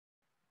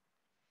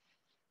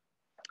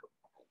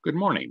Good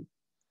morning.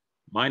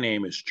 My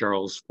name is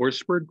Charles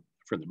Forsberg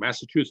from the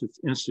Massachusetts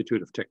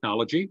Institute of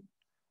Technology,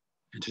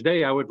 and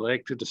today I would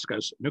like to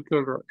discuss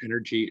nuclear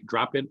energy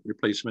drop-in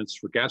replacements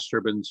for gas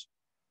turbines,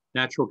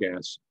 natural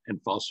gas,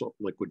 and fossil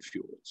liquid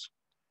fuels.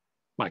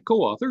 My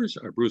co-authors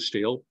are Bruce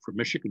Steele from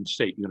Michigan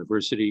State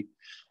University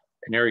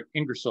and Eric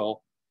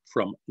Ingersoll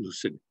from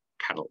Lucid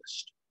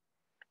Catalyst.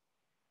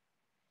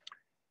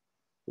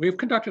 We have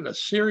conducted a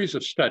series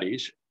of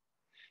studies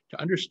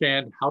to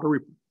understand how to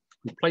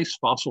replace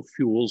fossil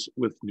fuels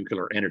with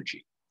nuclear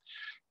energy.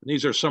 And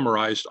these are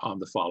summarized on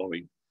the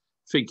following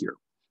figure.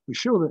 We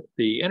show that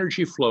the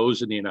energy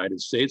flows in the United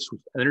States with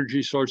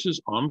energy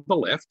sources on the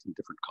left in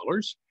different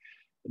colors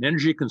and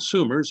energy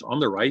consumers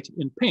on the right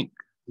in pink,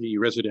 the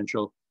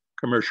residential,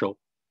 commercial,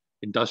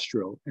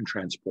 industrial, and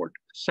transport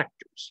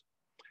sectors.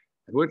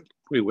 And what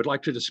we would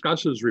like to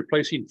discuss is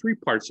replacing three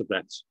parts of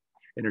that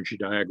energy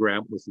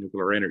diagram with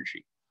nuclear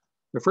energy.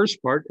 The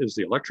first part is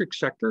the electric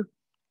sector,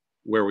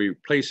 where we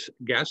replace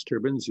gas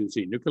turbines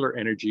using nuclear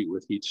energy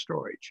with heat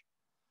storage.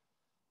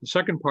 The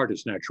second part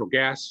is natural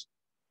gas,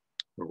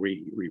 where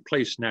we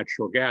replace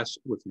natural gas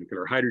with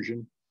nuclear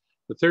hydrogen.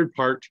 The third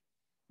part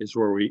is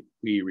where we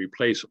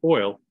replace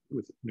oil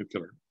with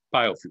nuclear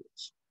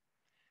biofuels.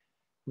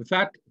 With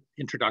that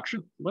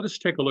introduction, let us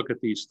take a look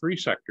at these three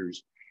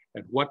sectors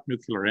and what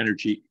nuclear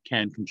energy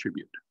can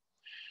contribute.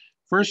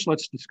 First,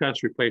 let's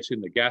discuss replacing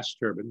the gas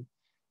turbine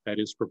that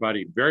is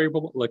providing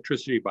variable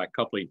electricity by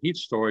coupling heat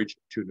storage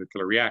to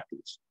nuclear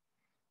reactors.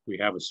 We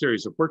have a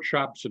series of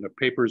workshops and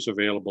papers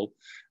available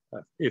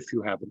if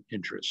you have an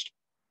interest.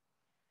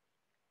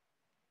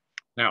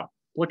 Now,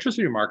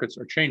 electricity markets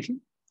are changing.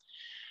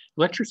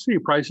 Electricity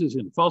prices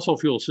in fossil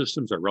fuel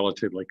systems are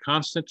relatively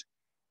constant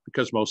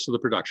because most of the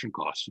production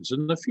cost is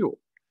in the fuel.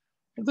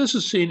 And this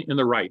is seen in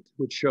the right,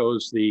 which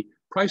shows the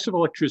price of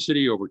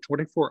electricity over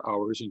 24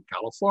 hours in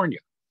California.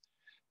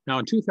 Now,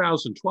 in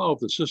 2012,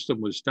 the system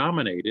was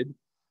dominated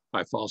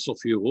by fossil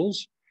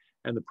fuels,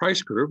 and the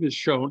price curve is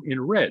shown in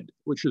red,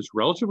 which is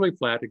relatively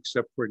flat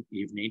except for an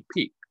evening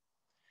peak.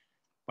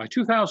 By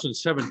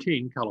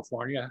 2017,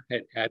 California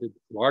had added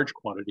large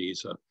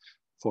quantities of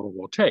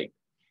photovoltaic,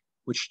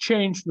 which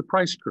changed the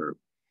price curve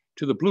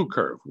to the blue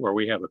curve, where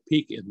we have a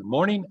peak in the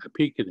morning, a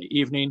peak in the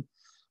evening,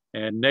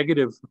 and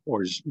negative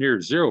or near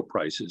zero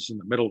prices in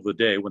the middle of the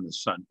day when the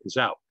sun is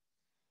out.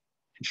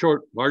 In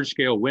short,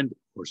 large-scale wind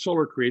or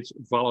solar creates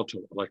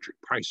volatile electric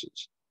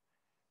prices.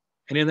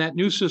 And in that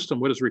new system,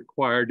 what is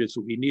required is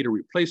that we need a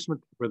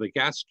replacement for the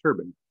gas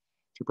turbine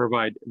to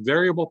provide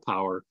variable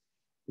power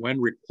when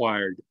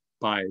required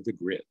by the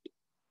grid.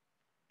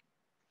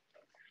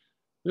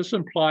 This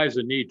implies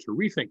a need to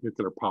rethink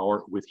nuclear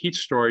power with heat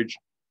storage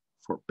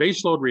for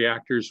baseload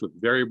reactors with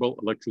variable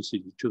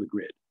electricity to the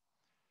grid.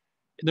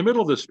 In the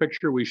middle of this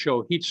picture, we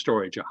show heat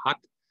storage, a hot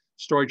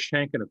storage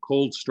tank and a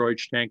cold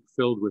storage tank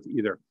filled with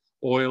either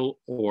oil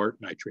or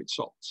nitrate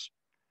salts.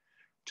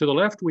 To the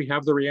left, we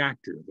have the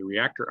reactor. The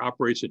reactor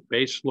operates at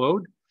base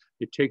load.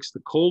 It takes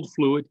the cold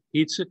fluid,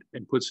 heats it,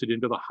 and puts it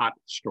into the hot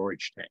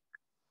storage tank.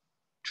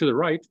 To the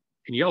right,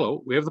 in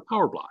yellow, we have the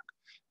power block.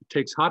 It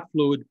takes hot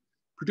fluid,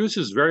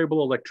 produces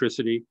variable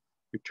electricity,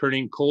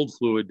 returning cold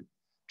fluid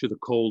to the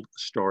cold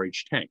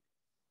storage tank.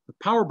 The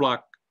power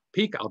block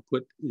peak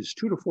output is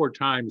 2 to 4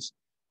 times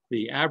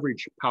the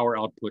average power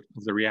output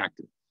of the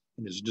reactor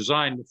and is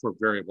designed for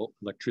variable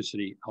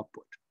electricity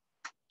output.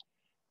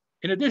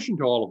 In addition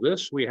to all of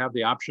this, we have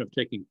the option of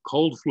taking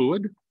cold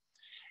fluid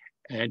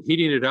and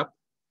heating it up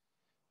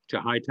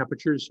to high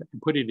temperatures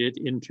and putting it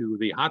into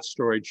the hot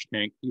storage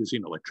tank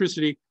using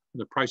electricity when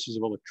the prices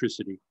of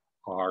electricity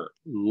are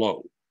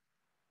low.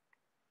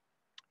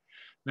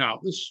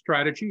 Now, this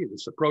strategy,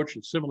 this approach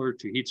is similar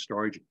to heat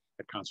storage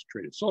at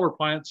concentrated solar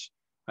plants.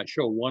 I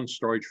show one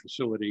storage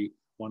facility,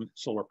 one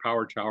solar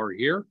power tower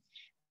here.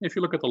 If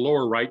you look at the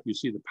lower right, you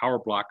see the power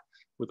block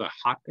with a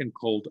hot and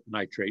cold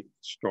nitrate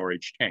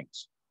storage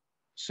tanks.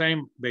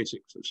 Same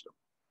basic system.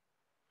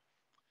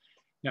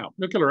 Now,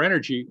 nuclear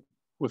energy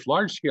with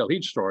large-scale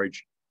heat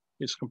storage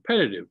is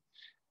competitive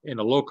in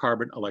a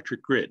low-carbon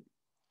electric grid.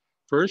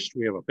 First,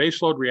 we have a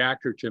baseload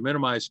reactor to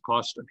minimize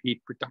cost of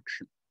heat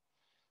production.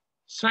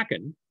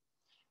 Second,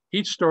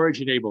 heat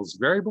storage enables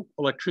variable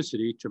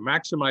electricity to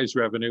maximize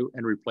revenue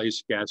and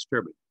replace gas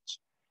turbines.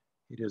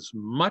 It is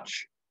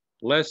much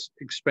less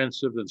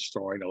expensive than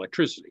storing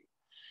electricity.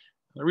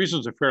 The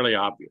reasons are fairly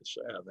obvious.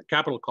 The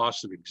capital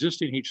costs of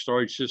existing heat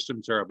storage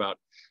systems are about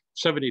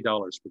 $70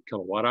 per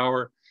kilowatt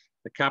hour.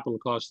 The capital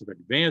cost of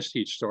advanced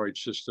heat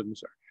storage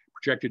systems are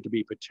projected to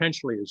be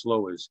potentially as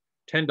low as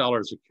 $10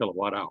 a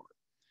kilowatt hour.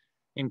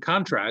 In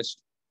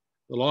contrast,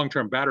 the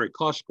long-term battery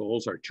cost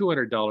goals are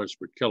 $200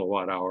 per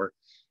kilowatt hour,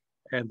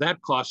 and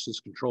that cost is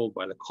controlled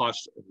by the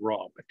cost of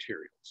raw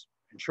materials.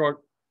 In short,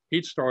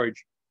 heat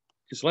storage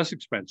is less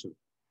expensive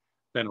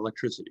than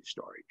electricity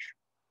storage.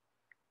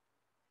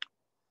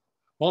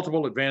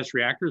 Multiple advanced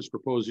reactors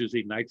propose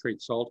using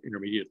nitrate salt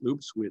intermediate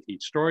loops with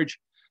heat storage.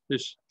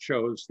 This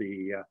shows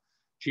the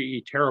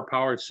GE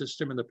TerraPower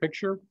system in the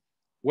picture.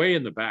 Way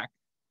in the back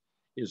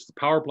is the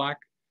power block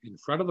In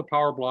front of the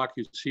power block,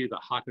 you see the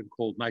hot and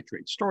cold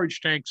nitrate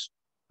storage tanks,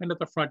 and at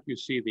the front, you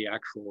see the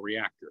actual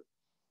reactor.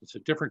 It's a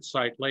different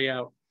site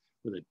layout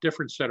with a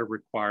different set of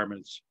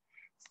requirements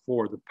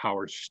for the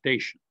power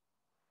station.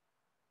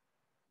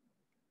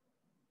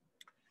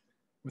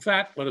 With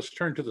that, let us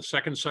turn to the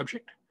second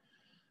subject,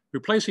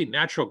 replacing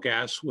natural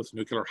gas with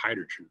nuclear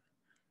hydrogen,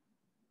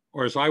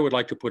 or as I would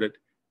like to put it,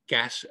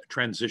 gas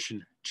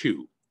transition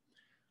 2.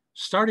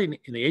 Starting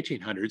in the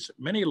 1800s,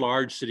 many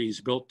large cities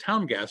built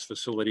town gas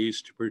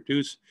facilities to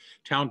produce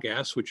town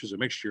gas, which is a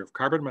mixture of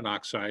carbon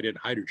monoxide and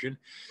hydrogen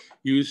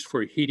used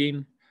for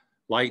heating,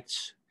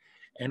 lights,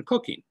 and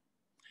cooking.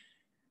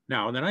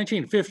 Now, in the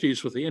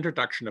 1950s, with the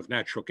introduction of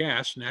natural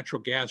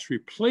gas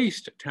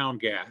replaced town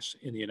gas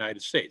in the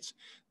United States.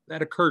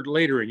 That occurred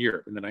later in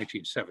Europe in the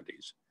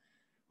 1970s.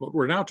 What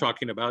we're now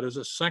talking about is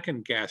a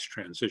second gas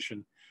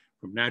transition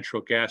from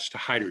natural gas to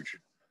hydrogen,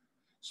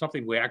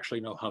 something we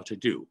actually know how to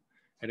do.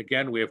 And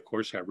again, we of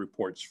course have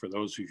reports for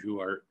those of you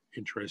who are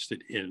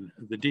interested in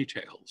the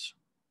details.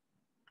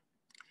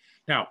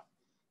 Now,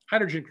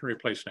 hydrogen can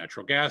replace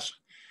natural gas.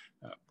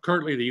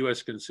 Currently, the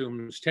US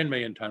consumes 10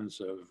 million tons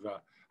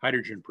of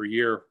hydrogen per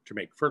year to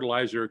make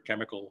fertilizer,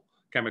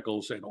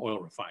 chemicals, and oil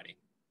refining.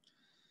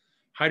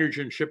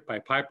 Hydrogen shipped by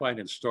pipeline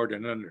and stored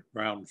in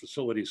underground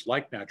facilities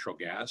like natural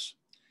gas.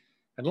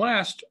 And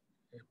last,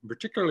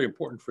 particularly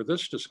important for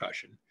this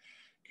discussion,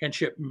 can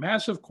ship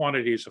massive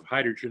quantities of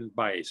hydrogen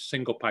by a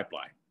single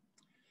pipeline.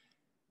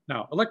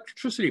 Now,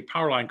 electricity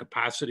power line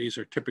capacities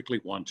are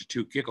typically 1 to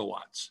 2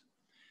 gigawatts.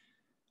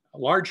 A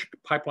large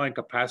pipeline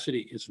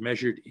capacity is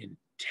measured in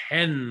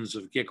tens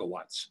of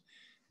gigawatts,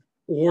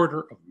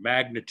 order of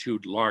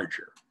magnitude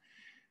larger.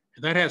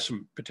 And that has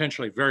some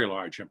potentially very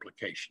large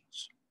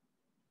implications.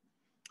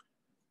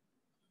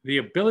 The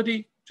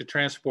ability to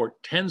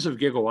transport tens of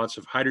gigawatts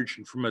of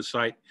hydrogen from a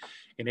site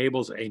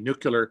enables a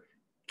nuclear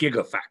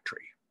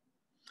gigafactory,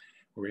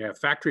 where we have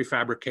factory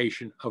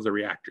fabrication of the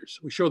reactors.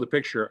 We show the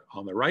picture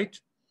on the right.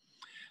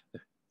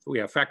 We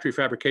have factory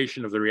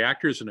fabrication of the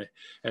reactors, and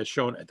as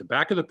shown at the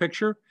back of the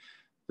picture,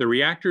 the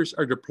reactors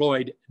are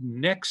deployed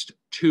next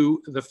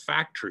to the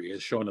factory,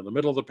 as shown in the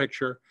middle of the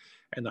picture,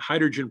 and the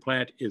hydrogen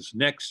plant is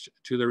next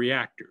to the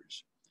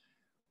reactors.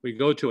 We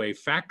go to a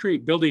factory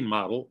building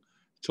model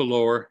to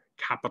lower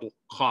capital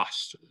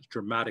costs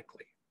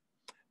dramatically.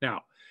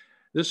 Now,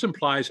 this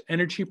implies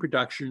energy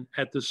production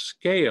at the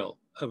scale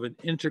of an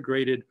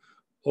integrated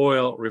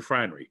oil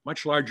refinery,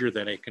 much larger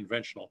than a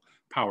conventional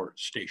power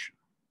station.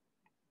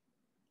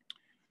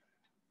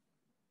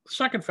 The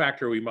second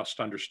factor we must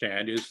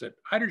understand is that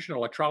hydrogen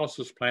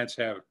electrolysis plants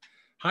have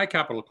high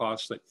capital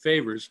costs that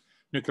favors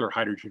nuclear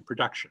hydrogen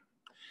production.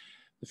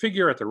 The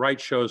figure at the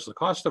right shows the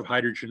cost of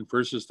hydrogen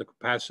versus the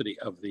capacity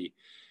of the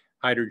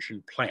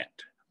hydrogen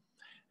plant.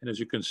 And as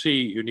you can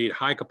see, you need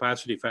high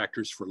capacity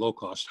factors for low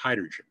cost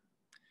hydrogen.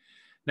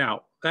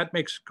 Now, that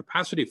makes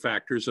capacity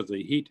factors of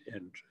the heat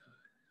and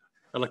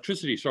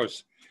electricity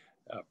source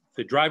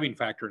the driving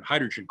factor in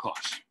hydrogen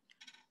costs.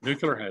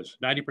 Nuclear has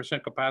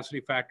 90%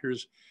 capacity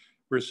factors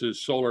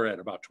versus solar at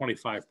about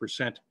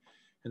 25%.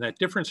 And that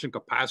difference in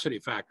capacity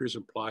factors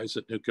implies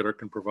that nuclear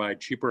can provide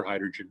cheaper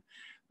hydrogen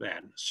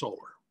than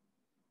solar.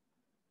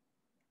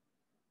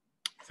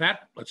 With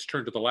that, let's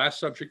turn to the last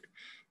subject,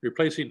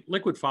 replacing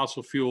liquid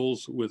fossil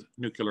fuels with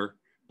nuclear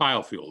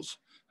biofuels.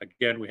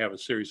 Again, we have a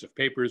series of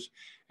papers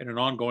and an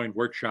ongoing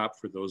workshop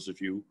for those of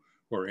you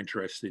who are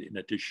interested in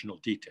additional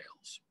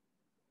details.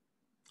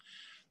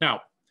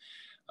 Now,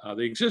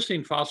 the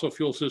existing fossil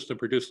fuel system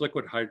produces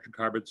liquid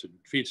hydrocarbons and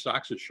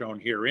feedstocks as shown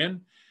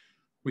herein.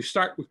 We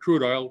start with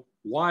crude oil,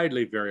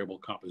 widely variable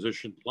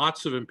composition,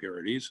 lots of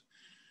impurities.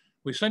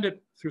 We send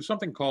it through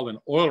something called an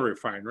oil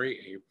refinery,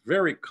 a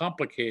very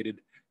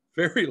complicated,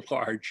 very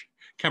large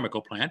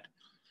chemical plant,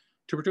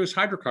 to produce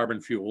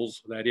hydrocarbon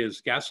fuels, that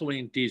is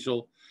gasoline,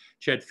 diesel,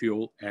 jet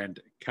fuel, and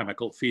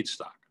chemical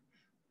feedstock.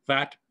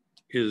 That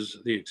is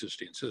the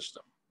existing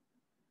system.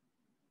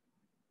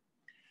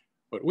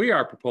 What we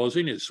are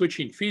proposing is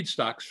switching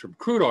feedstocks from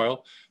crude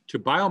oil to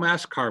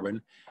biomass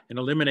carbon and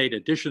eliminate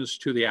additions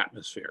to the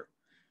atmosphere.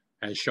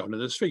 As shown in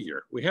this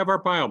figure, we have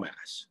our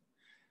biomass,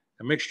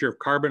 a mixture of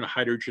carbon,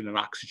 hydrogen, and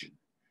oxygen.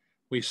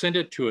 We send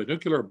it to a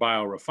nuclear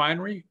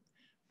biorefinery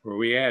where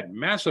we add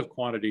massive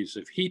quantities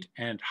of heat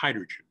and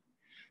hydrogen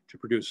to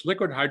produce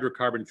liquid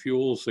hydrocarbon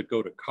fuels that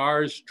go to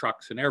cars,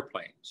 trucks, and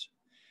airplanes.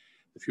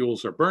 The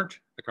fuels are burnt,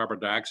 the carbon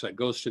dioxide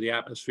goes to the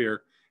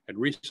atmosphere and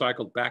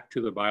recycled back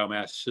to the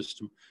biomass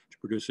system to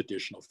produce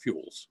additional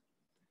fuels.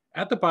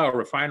 At the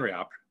biorefinery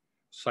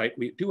site,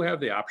 we do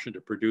have the option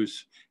to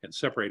produce and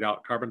separate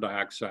out carbon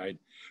dioxide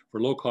for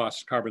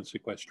low-cost carbon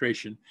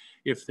sequestration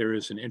if there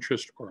is an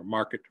interest or a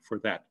market for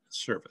that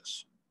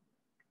service.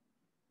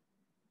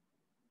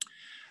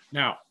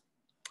 Now,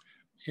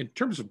 in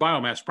terms of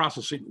biomass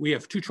processing, we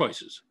have two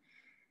choices.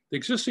 The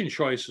existing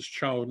choice is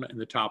shown in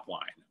the top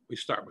line. We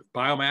start with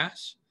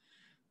biomass.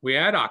 We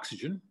add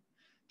oxygen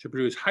to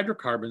produce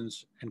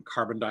hydrocarbons and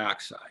carbon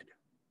dioxide.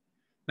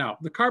 Now,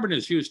 the carbon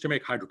is used to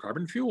make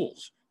hydrocarbon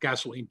fuels,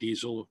 gasoline,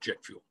 diesel,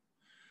 jet fuel.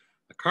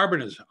 The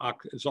carbon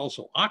is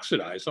also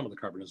oxidized. Some of the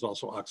carbon is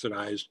also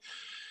oxidized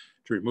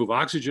to remove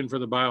oxygen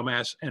from the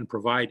biomass and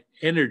provide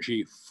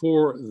energy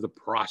for the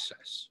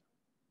process.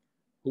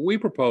 What we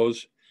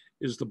propose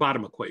is the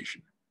bottom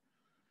equation.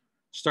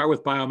 Start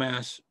with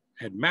biomass,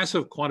 add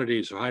massive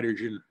quantities of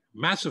hydrogen,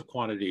 massive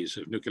quantities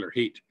of nuclear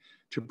heat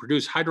to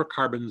produce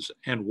hydrocarbons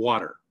and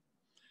water.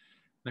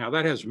 Now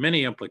that has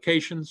many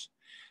implications.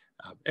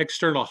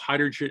 External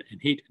hydrogen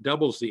and heat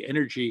doubles the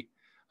energy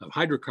of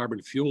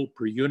hydrocarbon fuel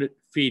per unit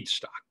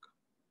feedstock.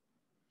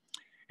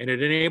 And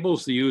it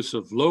enables the use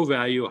of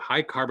low-value,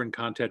 high-carbon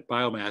content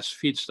biomass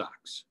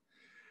feedstocks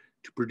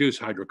to produce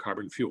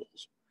hydrocarbon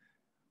fuels.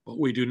 What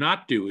we do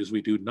not do is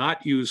we do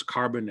not use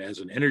carbon as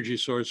an energy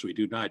source. We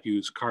do not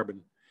use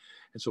carbon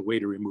as a way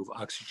to remove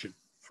oxygen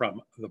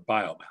from the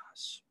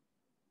biomass.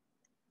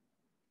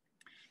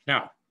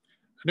 Now,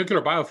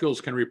 nuclear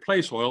biofuels can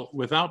replace oil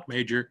without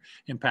major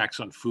impacts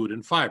on food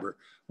and fiber,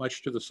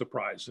 much to the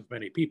surprise of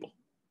many people.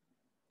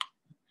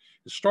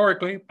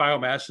 Historically,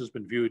 biomass has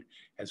been viewed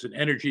as an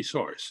energy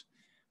source,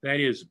 that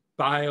is,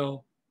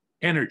 bioenergy.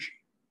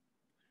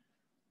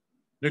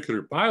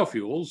 Nuclear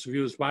biofuels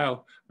views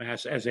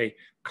biomass as a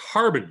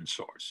carbon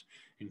source,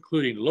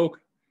 including low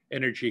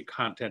energy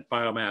content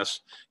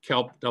biomass,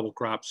 kelp, double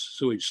crops,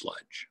 sewage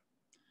sludge.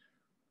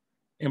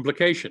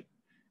 Implication: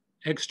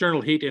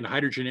 external heat and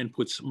hydrogen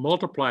inputs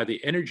multiply the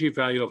energy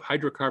value of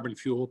hydrocarbon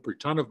fuel per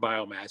ton of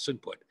biomass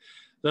input,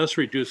 thus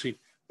reducing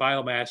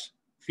biomass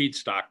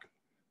feedstock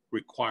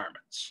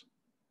requirements.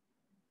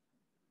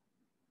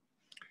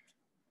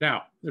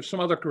 Now, there's some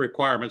other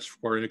requirements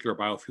for a nuclear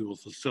biofuel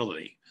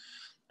facility.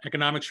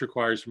 Economics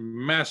requires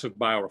massive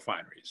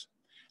biorefineries.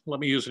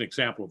 Let me use an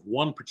example of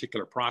one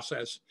particular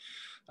process.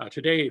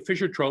 Today,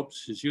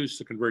 Fischer-Tropsch is used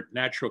to convert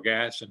natural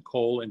gas and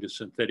coal into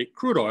synthetic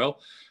crude oil,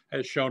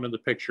 as shown in the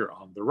picture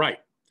on the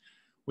right.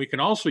 We can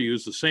also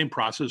use the same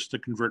process to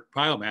convert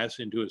biomass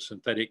into a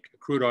synthetic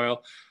crude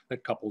oil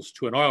that couples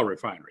to an oil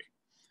refinery.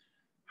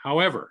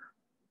 However,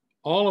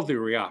 all of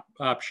the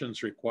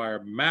options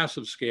require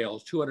massive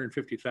scales,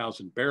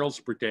 250,000 barrels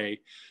per day,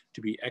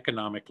 to be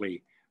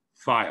economically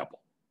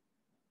viable.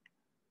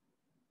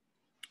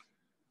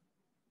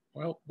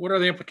 Well, what are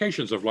the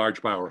implications of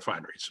large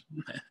biorefineries?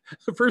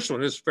 The first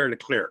one is fairly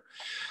clear.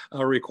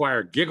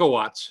 Require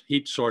gigawatts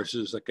heat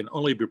sources that can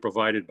only be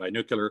provided by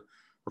nuclear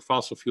or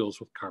fossil fuels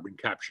with carbon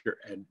capture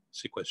and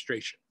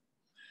sequestration.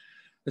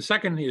 The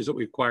second is that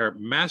we require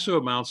massive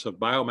amounts of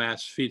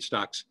biomass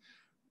feedstocks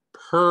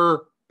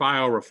per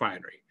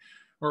biorefinery,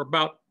 or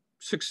about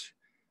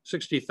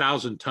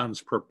 60,000 tons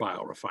per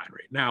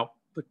biorefinery. Now,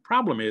 the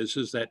problem is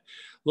that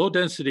low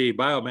density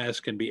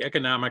biomass can be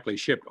economically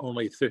shipped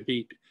only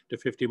 30 to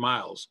 50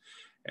 miles,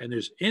 and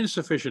there's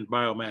insufficient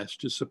biomass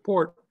to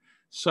support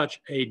such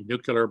a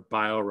nuclear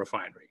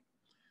biorefinery.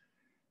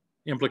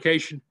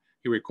 Implication: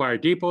 you require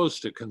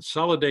depots to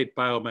consolidate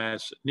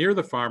biomass near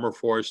the farm or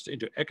forest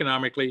into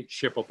economically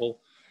shippable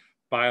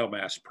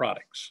biomass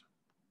products.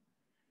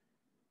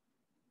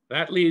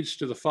 That leads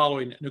to the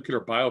following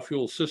nuclear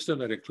biofuel system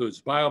that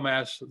includes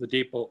biomass, the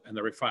depot, and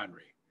the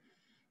refinery.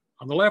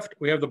 On the left,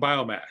 we have the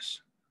biomass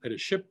that is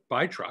shipped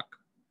by truck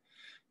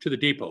to the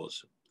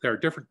depots. There are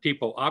different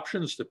depot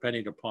options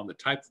depending upon the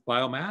type of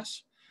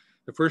biomass.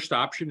 The first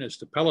option is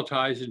to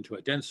pelletize into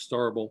a dense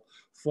storable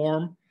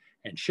form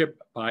and ship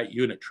by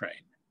unit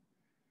train.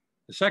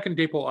 The second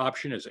depot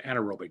option is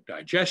anaerobic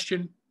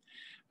digestion,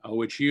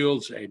 which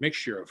yields a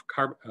mixture of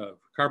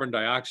carbon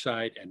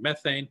dioxide and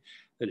methane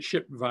that is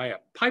shipped via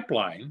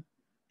pipeline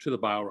to the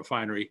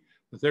biorefinery.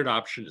 The third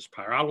option is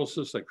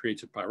pyrolysis, that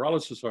creates a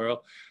pyrolysis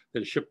oil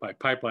that is shipped by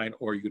pipeline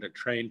or unit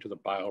train to the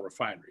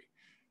biorefinery.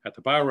 At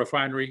the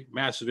biorefinery,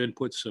 massive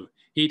inputs of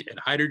heat and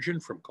hydrogen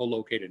from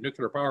co-located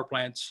nuclear power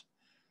plants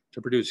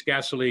to produce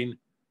gasoline,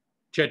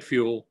 jet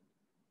fuel,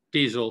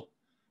 diesel,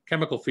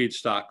 chemical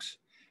feedstocks,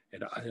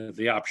 and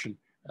the option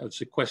of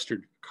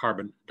sequestered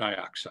carbon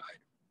dioxide.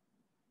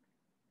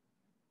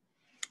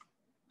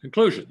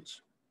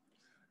 Conclusions.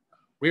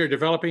 We are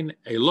developing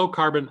a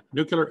low-carbon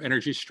nuclear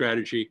energy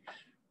strategy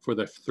for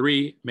the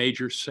three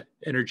major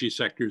energy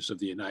sectors of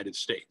the United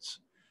States.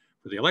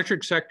 For the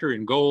electric sector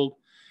in gold,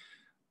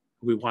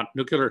 we want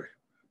nuclear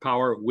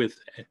power with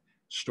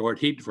stored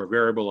heat for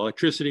variable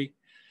electricity.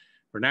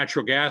 For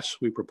natural gas,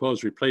 we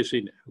propose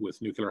replacing with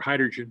nuclear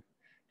hydrogen.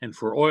 And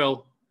for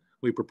oil,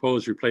 we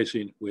propose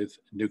replacing with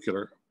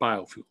nuclear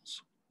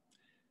biofuels.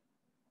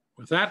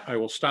 With that, I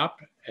will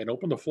stop and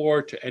open the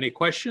floor to any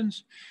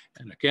questions.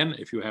 And again,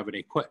 if you have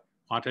any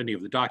want any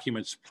of the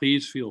documents,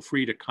 please feel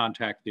free to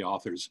contact the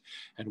authors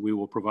and we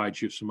will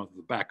provide you some of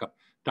the backup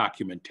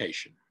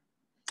documentation.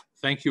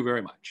 Thank you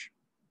very much.